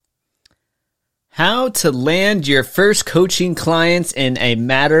How to land your first coaching clients in a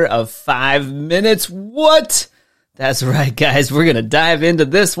matter of 5 minutes. What? That's right, guys. We're going to dive into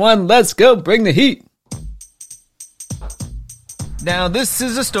this one. Let's go. Bring the heat. Now, this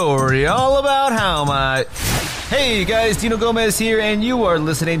is a story all about how my... Hey guys, Dino Gomez here, and you are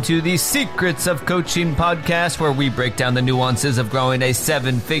listening to the Secrets of Coaching podcast, where we break down the nuances of growing a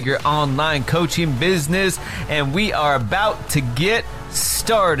 7-figure online coaching business. And we are about to get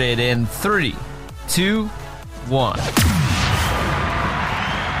started in 3, 2, 1.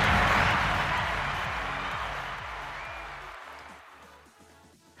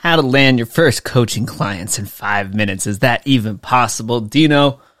 How to land your first coaching clients in 5 minutes. Is that even possible?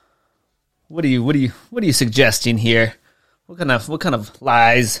 Dino, what are you suggesting here? What kind of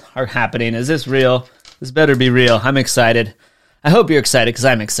lies are happening? Is this real? This better be real. I'm excited. I hope you're excited, because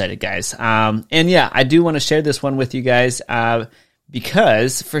I'm excited, guys. And yeah, I do want to share this one with you guys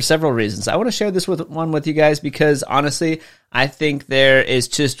because for several reasons. I want to share this one with you guys because honestly, I think there is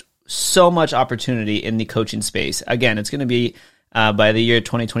just so much opportunity in the coaching space. Again, it's going to be by the year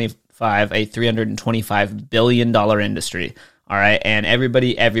 2025 a $325 billion industry. All right, and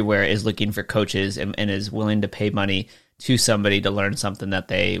everybody everywhere is looking for coaches and is willing to pay money to somebody to learn something that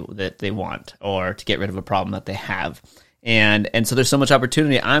they want, or to get rid of a problem that they have. And so there's so much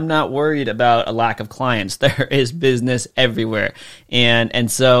opportunity. I'm not worried about a lack of clients. There is business everywhere.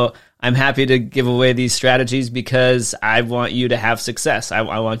 And so I'm happy to give away these strategies because I want you to have success.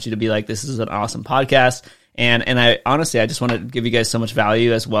 I want you to be like, this is an awesome podcast. And I honestly, I just want to give you guys so much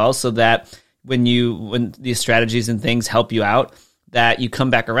value as well, so that when these strategies and things help you out, that you come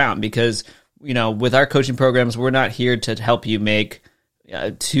back around. Because, you know, with our coaching programs, we're not here to help you make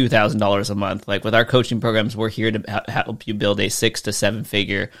 $2,000 a month. Like, with our coaching programs, we're here to help you build a 6 to 7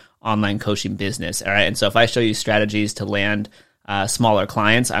 figure online coaching business. All right. And so if I show you strategies to land smaller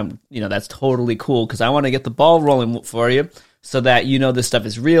clients, that's totally cool, because I want to get the ball rolling for you, so that you know this stuff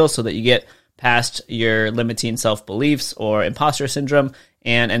is real, so that you get past your limiting self-beliefs or imposter syndrome.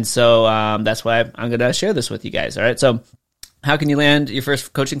 And so that's why I'm going to share this with you guys. All right. So how can you land your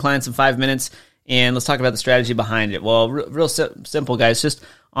first coaching clients in 5 minutes? And let's talk about the strategy behind it. Well, real simple, guys. Just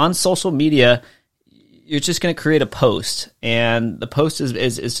on social media, you're just going to create a post. And the post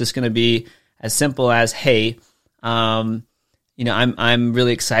is just going to be as simple as, hey, I'm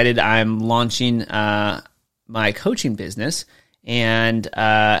really excited. I'm launching my coaching business. And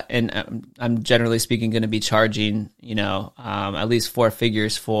I'm generally speaking going to be charging, at least 4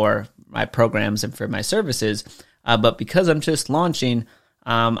 figures for my programs and for my services. But because I'm just launching,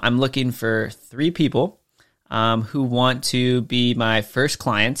 I'm looking for 3 people who want to be my first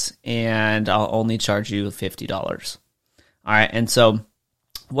clients, and I'll only charge you $50. All right. And so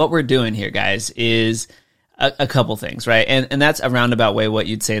what we're doing here, guys, is a couple things, right? And that's a roundabout way what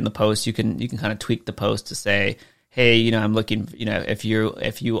you'd say in the post. You can kind of tweak the post to say, hey, I'm looking, if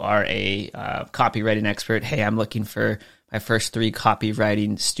you are a copywriting expert, hey, I'm looking for my first 3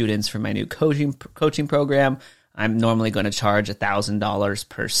 copywriting students for my new coaching program. I'm normally going to charge $1,000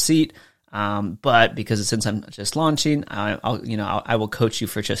 per seat, but since I'm just launching, I will coach you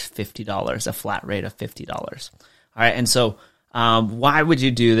for just $50, a flat rate of $50. All right, and so why would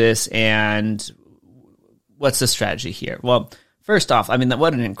you do this, and what's the strategy here? Well, first off,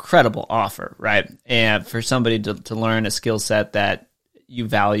 what an incredible offer, right? And for somebody to learn a skill set that you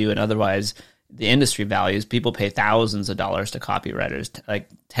value and otherwise the industry values. People pay thousands of dollars to copywriters, like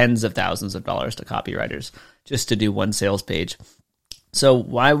tens of thousands of dollars to copywriters, just to do one sales page. So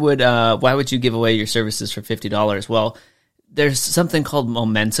why would you give away your services for $50? Well, there's something called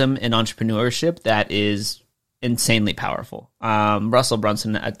momentum in entrepreneurship that is insanely powerful. Russell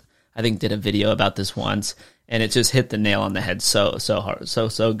Brunson, I think, did a video about this once, and it just hit the nail on the head so hard,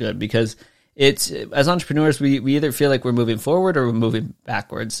 so good, because it's, as entrepreneurs, we either feel like we're moving forward or we're moving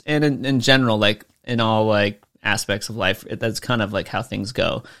backwards. And in general, like in all like aspects of life, that's kind of like how things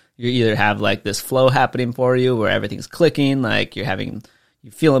go. You either have like this flow happening for you where everything's clicking, like you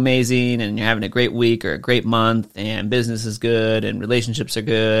feel amazing and you're having a great week or a great month, and business is good and relationships are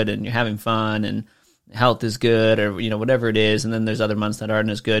good and you're having fun and health is good, or whatever it is. And then there's other months that aren't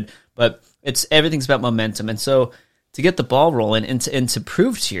as good, but everything's about momentum. And so to get the ball rolling and to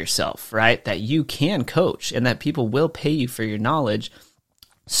prove to yourself, right, that you can coach and that people will pay you for your knowledge,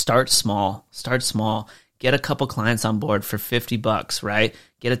 start small, get a couple clients on board for $50, right?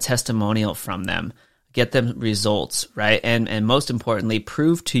 Get a testimonial from them, get them results, right? And most importantly,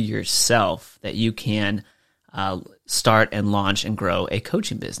 prove to yourself that you can start and launch and grow a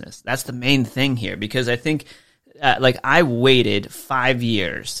coaching business. That's the main thing here, because I think like I waited 5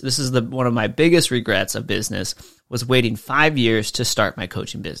 years. This is one of my biggest regrets of business, was waiting 5 years to start my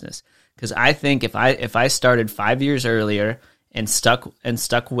coaching business. Because I think if I started 5 years earlier and stuck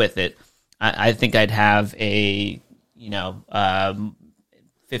with it, I think I'd have a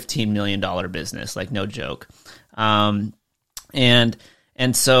 $15 million business, like no joke. And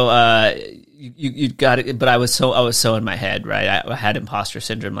so you got it, but I was so in my head, right? I had imposter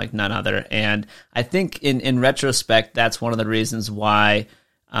syndrome like none other, and I think in retrospect, that's one of the reasons why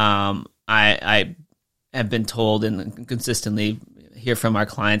I have been told and consistently hear from our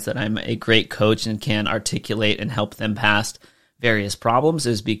clients that I'm a great coach and can articulate and help them past various problems,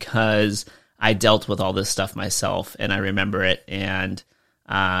 is because I dealt with all this stuff myself and I remember it, and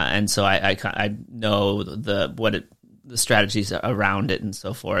so I know the strategies around it and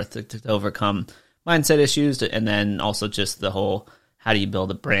so forth to overcome mindset issues, and then also just the whole, how do you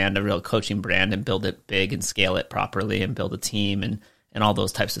build a brand, a real coaching brand, and build it big and scale it properly and build a team and all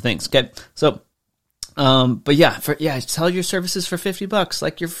those types of things. Okay, so but sell your services for $50.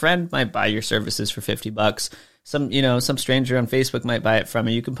 Like your friend might buy your services for $50. Some stranger on Facebook might buy it from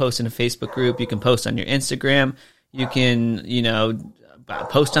you. You can post in a Facebook group. You can post on your Instagram. You can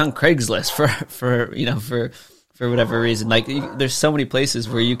post on Craigslist for whatever reason. Like there's so many places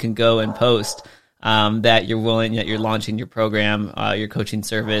where you can go and post that you're launching your program, your coaching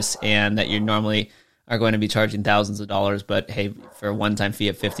service, and that you normally are going to be charging thousands of dollars, but hey, for a one-time fee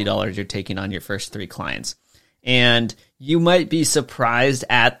of $50, you're taking on your first 3 clients. And you might be surprised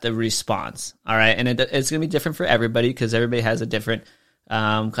at the response, all right? And it's going to be different for everybody because everybody has a different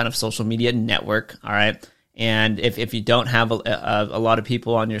kind of social media network, all right? And if you don't have a lot of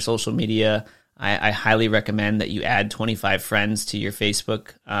people on your social media, I highly recommend that you add 25 friends to your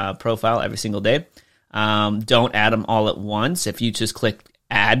Facebook profile every single day. Don't add them all at once. If you just click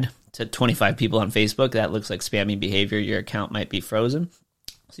add to 25 people on Facebook, that looks like spammy behavior. Your account might be frozen.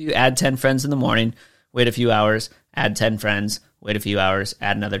 So you add 10 friends in the morning, wait a few hours, add 10 friends, wait a few hours,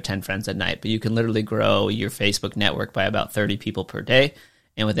 add another 10 friends at night. But you can literally grow your Facebook network by about 30 people per day.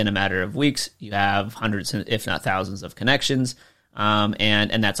 And within a matter of weeks, you have hundreds, if not thousands, of connections.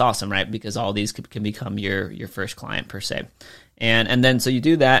 And that's awesome, right? Because all these can become your first client per se. And then so you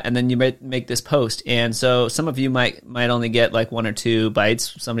do that, and then you might make this post. And so some of you might only get like 1 or 2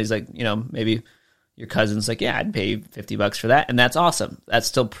 bites. Somebody's like, maybe your cousin's like, yeah, I'd pay $50 for that. And that's awesome. That's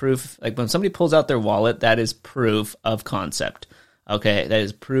still proof. Like when somebody pulls out their wallet, that is proof of concept. Okay. That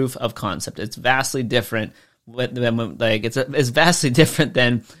is proof of concept. It's vastly different it's vastly different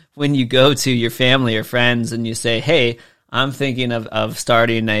than when you go to your family or friends and you say, hey, I'm thinking of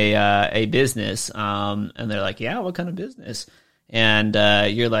starting a business. And they're like, yeah, what kind of business? And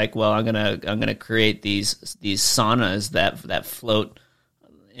you're like, well, I'm gonna create these saunas that float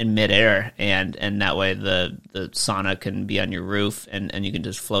in midair, and that way the sauna can be on your roof, and you can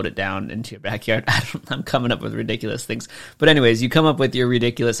just float it down into your backyard. I'm coming up with ridiculous things, but anyways, you come up with your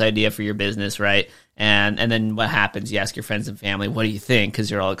ridiculous idea for your business, right? And then what happens? You ask your friends and family, what do you think?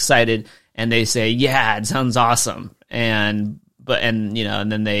 Because you're all excited, and they say, yeah, it sounds awesome, and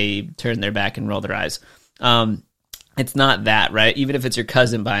then they turn their back and roll their eyes. It's not that, right? Even if it's your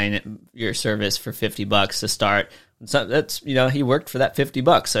cousin buying your service for $50 to start, so that's, he worked for that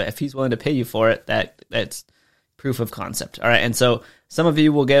 $50. So if he's willing to pay you for it, that's proof of concept. All right. And so some of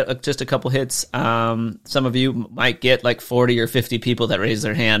you will get just a couple hits. Some of you might get like 40 or 50 people that raise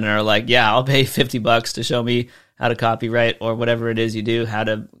their hand and are like, yeah, I'll pay $50 to show me how to copyright or whatever it is you do, how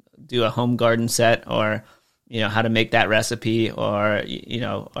to do a home garden set, or, how to make that recipe, or,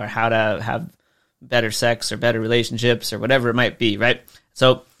 or how to have better sex or better relationships or whatever it might be, right?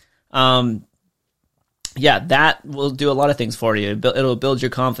 So, that will do a lot of things for you. It'll build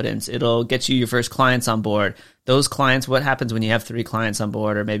your confidence. It'll get you your first clients on board. Those clients, what happens when you have 3 clients on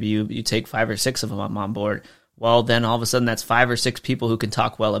board, or maybe you take 5 or 6 of them on board? Well, then all of a sudden that's 5 or 6 people who can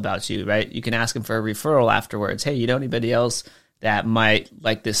talk well about you, right? You can ask them for a referral afterwards. Hey, you know anybody else that might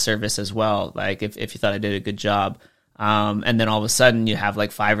like this service as well? Like if you thought I did a good job. And then all of a sudden you have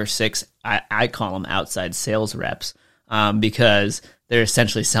like 5 or 6, I call them outside sales reps, because they're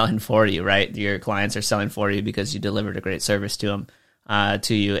essentially selling for you, right? Your clients are selling for you because you delivered a great service to them,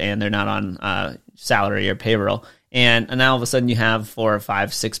 to you, and they're not on salary or payroll. And now all of a sudden you have 4 or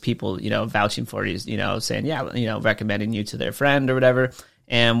 5, 6 people, vouching for you, saying, yeah, recommending you to their friend or whatever.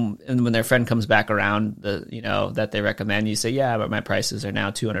 And when their friend comes back around, that they recommend, you say, yeah, but my prices are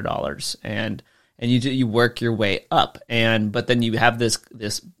now $200, and you work your way up, but then you have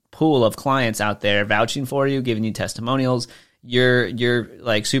this pool of clients out there vouching for you, giving you testimonials. You're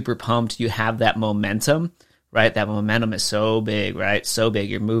like super pumped. You have that momentum, right? That momentum is so big, right? So big.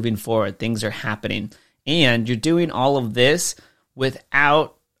 You're moving forward. Things are happening, And you're doing all of this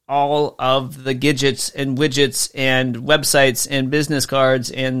without all of the gadgets and widgets and websites and business cards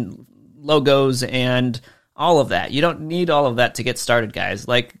and logos and all of that. You don't need all of that to get started, guys.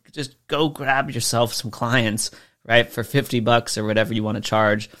 Like, just go grab yourself some clients, right, for $50 or whatever you want to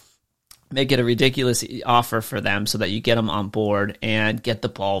charge. Make it a ridiculous offer for them so that you get them on board and get the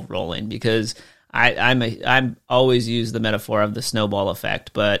ball rolling. Because I'm always use the metaphor of the snowball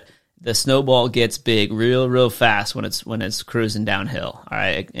effect, but the snowball gets big real fast when it's cruising downhill. All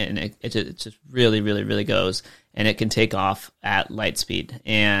right, and it just really goes, and it can take off at light speed.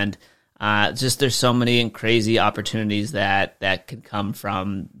 And just there's so many crazy opportunities that can come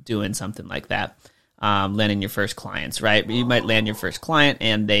from doing something like that. Landing your first clients, right? You might land your first client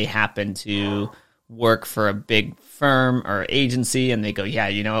and they happen to work for a big firm or agency, and they go, yeah,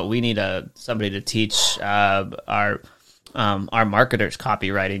 you know what, we need somebody to teach our marketers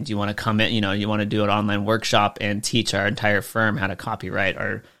copywriting. Do you want to come in? You want to do an online workshop and teach our entire firm how to copyright,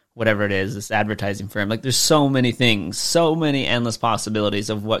 or whatever it is, this advertising firm. Like, there's so many things, so many endless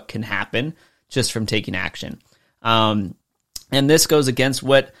possibilities of what can happen just from taking action. And this goes against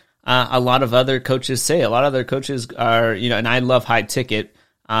what a lot of other coaches say. A lot of other coaches are, and I love high ticket,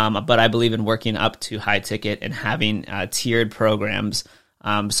 but I believe in working up to high ticket and having tiered programs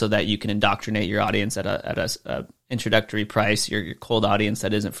so that you can indoctrinate your audience at a introductory price, your cold audience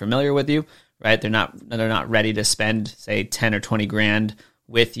that isn't familiar with you, right? They're not ready to spend, say, 10 or 20 grand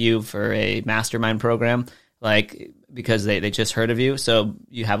with you for a mastermind program, like, because they just heard of you. So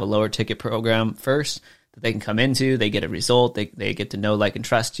you have a lower ticket program first that they can come into. They get a result. They get to know, like, and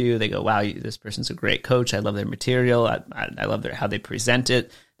trust you. They go, wow, this person's a great coach. I love their material. I love how they present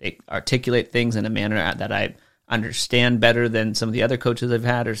it. They articulate things in a manner that I understand better than some of the other coaches I've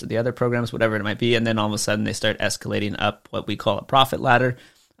had or the other programs, whatever it might be. And then all of a sudden they start escalating up what we call a profit ladder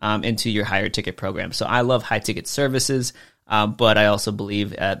into your higher ticket program. So I love high ticket services, but I also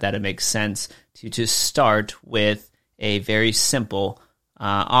believe that it makes sense to just start with a very simple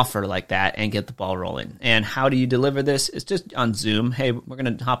offer like that and get the ball rolling. And how do you deliver this? It's just on Zoom. Hey, we're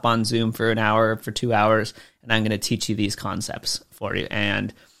going to hop on Zoom for an hour, for 2 hours, and I'm going to teach you these concepts for you.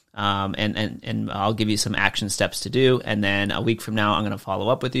 And I'll give you some action steps to do. And then a week from now, I'm going to follow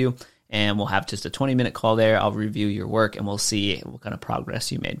up with you, and we'll have just a 20-minute call there. I'll review your work, and we'll see what kind of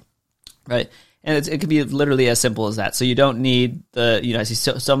progress you made, right? And it can be literally as simple as that. So you don't need I see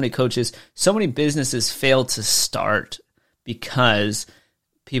so many coaches, so many businesses fail to start because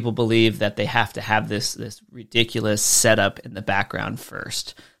people believe that they have to have this ridiculous setup in the background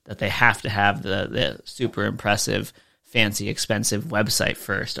first, that they have to have the super impressive, fancy, expensive website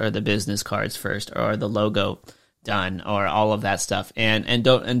first, or the business cards first, or the logo done, or all of that stuff. And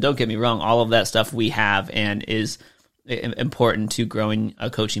don't get me wrong, all of that stuff we have and is important to growing a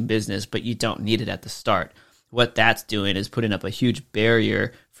coaching business, but you don't need it at the start. What that's doing is putting up a huge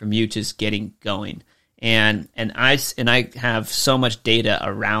barrier from you just getting going. And I have so much data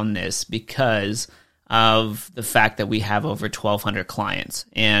around this because of the fact that we have over 1,200 clients,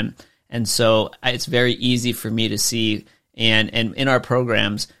 and so it's very easy for me to see. And in our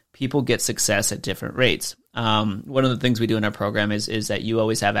programs, people get success at different rates. One of the things we do in our program is that you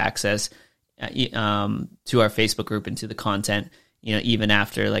always have access to our Facebook group and to the content. Even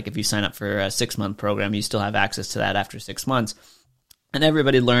after, like, if you sign up for a 6-month program, you still have access to that after 6 months. And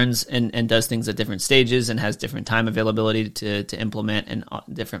everybody learns and does things at different stages and has different time availability to implement, and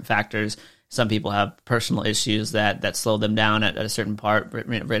different factors. Some people have personal issues that slow them down at a certain part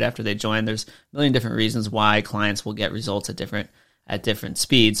right after they join. There's a million different reasons why clients will get results at different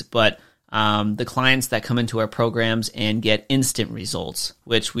speeds. But the clients that come into our programs and get instant results,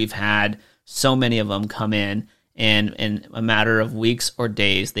 which we've had so many of them come in, and in a matter of weeks or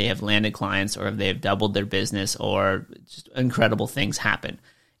days, they have landed clients, or they have doubled their business, or just incredible things happen.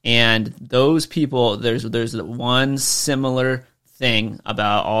 And those people, there's one similar thing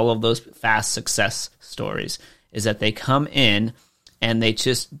about all of those fast success stories, is that they come in and they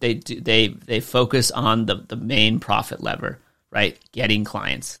focus on the main profit lever, right? Getting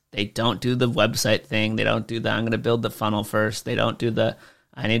clients. They don't do the website thing. They don't do I'm going to build the funnel first. They don't do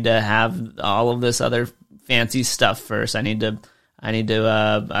I need to have all of this other fancy stuff first. I need to I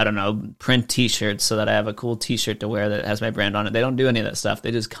don't know, print t-shirts so that I have a cool t-shirt to wear that has my brand on it. They don't do any of that stuff.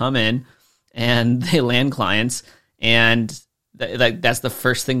 They just come in and they land clients, and that's the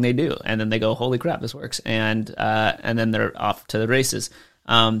first thing they do. And then they go, holy crap, this works. And then they're off to the races.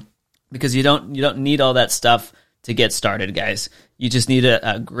 Because you don't need all that stuff to get started, guys. You just need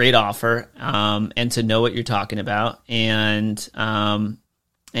a great offer, and to know what you're talking about. And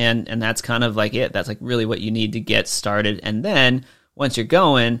that's kind of like it. That's like really what you need to get started. And then once you're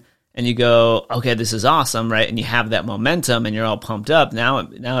going, and you go, okay, this is awesome, right? And you have that momentum and you're all pumped up. Now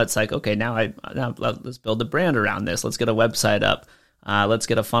it's like, okay, now let's build a brand around this. Let's get a website up. Let's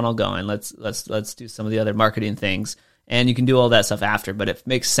get a funnel going. Let's do some of the other marketing things. And you can do all that stuff after, but it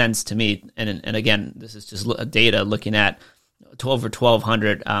makes sense to me. And again, this is just data looking at over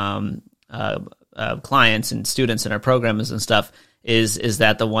 1,200 clients and students in our programs and stuff. Is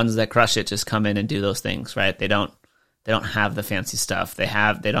that the ones that crush it just come in and do those things, right? They don't have the fancy stuff.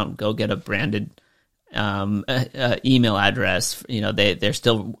 They don't go get a branded email address. They're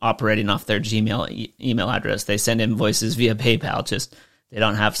still operating off their Gmail email address. They send invoices via PayPal. They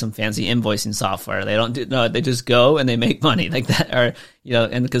don't have some fancy invoicing software. They just go and they make money like that,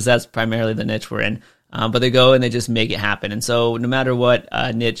 and because that's primarily the niche we're in. But they go and they just make it happen. And so no matter what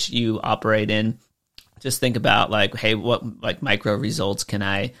niche you operate in, just think about like, hey, what like micro results can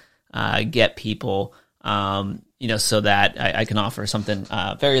I get people, so that I can offer something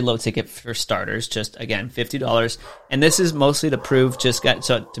very low ticket for starters. Just again, $50. And this is mostly to prove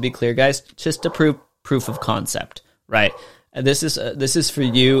so to be clear, guys, just to prove proof of concept, right? This is for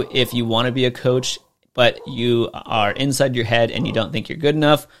you if you want to be a coach, but you are inside your head and you don't think you're good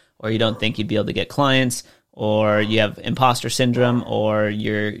enough, or you don't think you'd be able to get clients, or you have imposter syndrome, or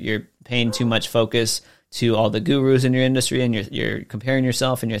you're paying too much focus to all the gurus in your industry, and you're comparing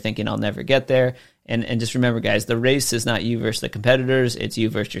yourself, and you're thinking I'll never get there. And just remember, guys, the race is not you versus the competitors; it's you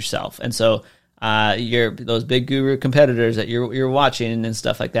versus yourself. And so, those big guru competitors that you're watching and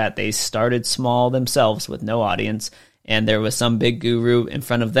stuff like that, they started small themselves with no audience. And there was some big guru in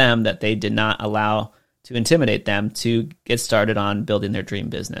front of them that they did not allow to intimidate them to get started on building their dream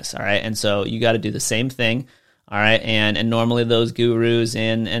business. All right. And so you got to do the same thing. All right. And normally those gurus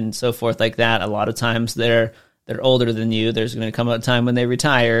and so forth like that, a lot of times they're older than you. There's going to come a time when they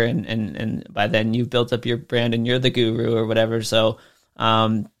retire, and by then you've built up your brand and you're the guru or whatever. So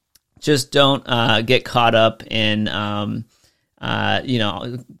just don't get caught up in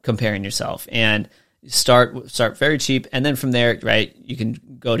comparing yourself, and start very cheap, and then from there, right, you can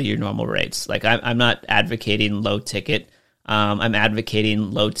go to your normal rates. Like I'm not advocating low ticket. I'm advocating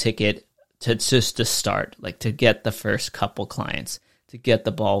low ticket to start, like to get the first couple clients, to get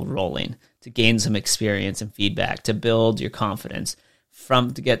the ball rolling, to gain some experience and feedback, to build your confidence,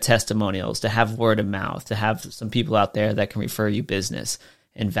 to get testimonials, to have word of mouth, to have some people out there that can refer you business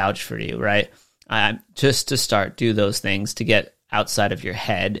and vouch for you, right? Just to start, do those things to get outside of your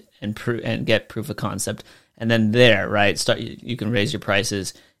head and get proof of concept, and then right, you can raise your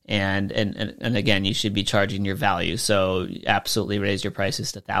prices, and again, you should be charging your value. So absolutely raise your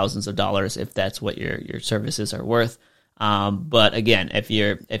prices to thousands of dollars if that's what your services are worth. But again, if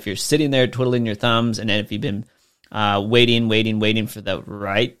you're sitting there twiddling your thumbs, and if you've been waiting for the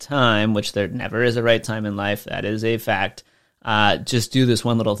right time, which there never is a right time in life, that is a fact. Just do this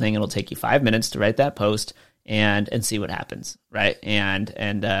one little thing. It'll take you 5 minutes to write that post and see what happens, right? And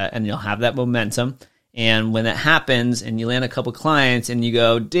you'll have that momentum. And when that happens and you land a couple clients and you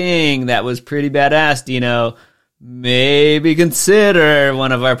go, ding, that was pretty badass, Dino, maybe consider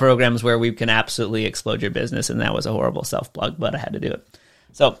one of our programs where we can absolutely explode your business. And that was a horrible self-plug, but I had to do it.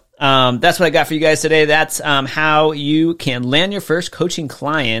 So that's what I got for you guys today. That's how you can land your first coaching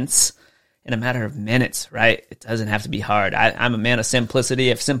clients in a matter of minutes, right? It doesn't have to be hard. I'm a man of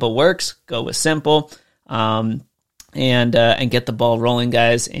simplicity. If simple works, go with simple. And get the ball rolling,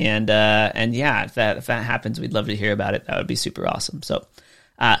 guys. And yeah, if that happens, we'd love to hear about it. That would be super awesome. So,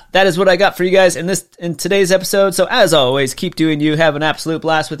 that is what I got for you guys in today's episode. So as always, keep doing you. Have an absolute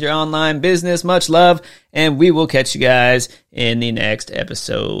blast with your online business. Much love. And we will catch you guys in the next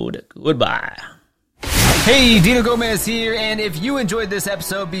episode. Goodbye. Hey, Dino Gomez here, and if you enjoyed this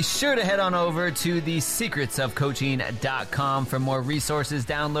episode, be sure to head on over to thesecretsofcoaching.com for more resources,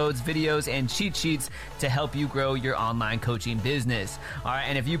 downloads, videos, and cheat sheets to help you grow your online coaching business. All right,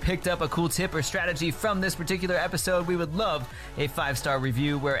 and if you picked up a cool tip or strategy from this particular episode, we would love a 5-star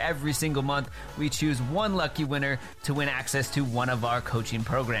review where every single month we choose one lucky winner to win access to one of our coaching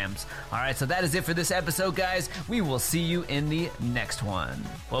programs. All right, so that is it for this episode, guys. We will see you in the next one.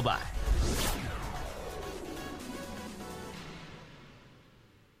 Bye-bye.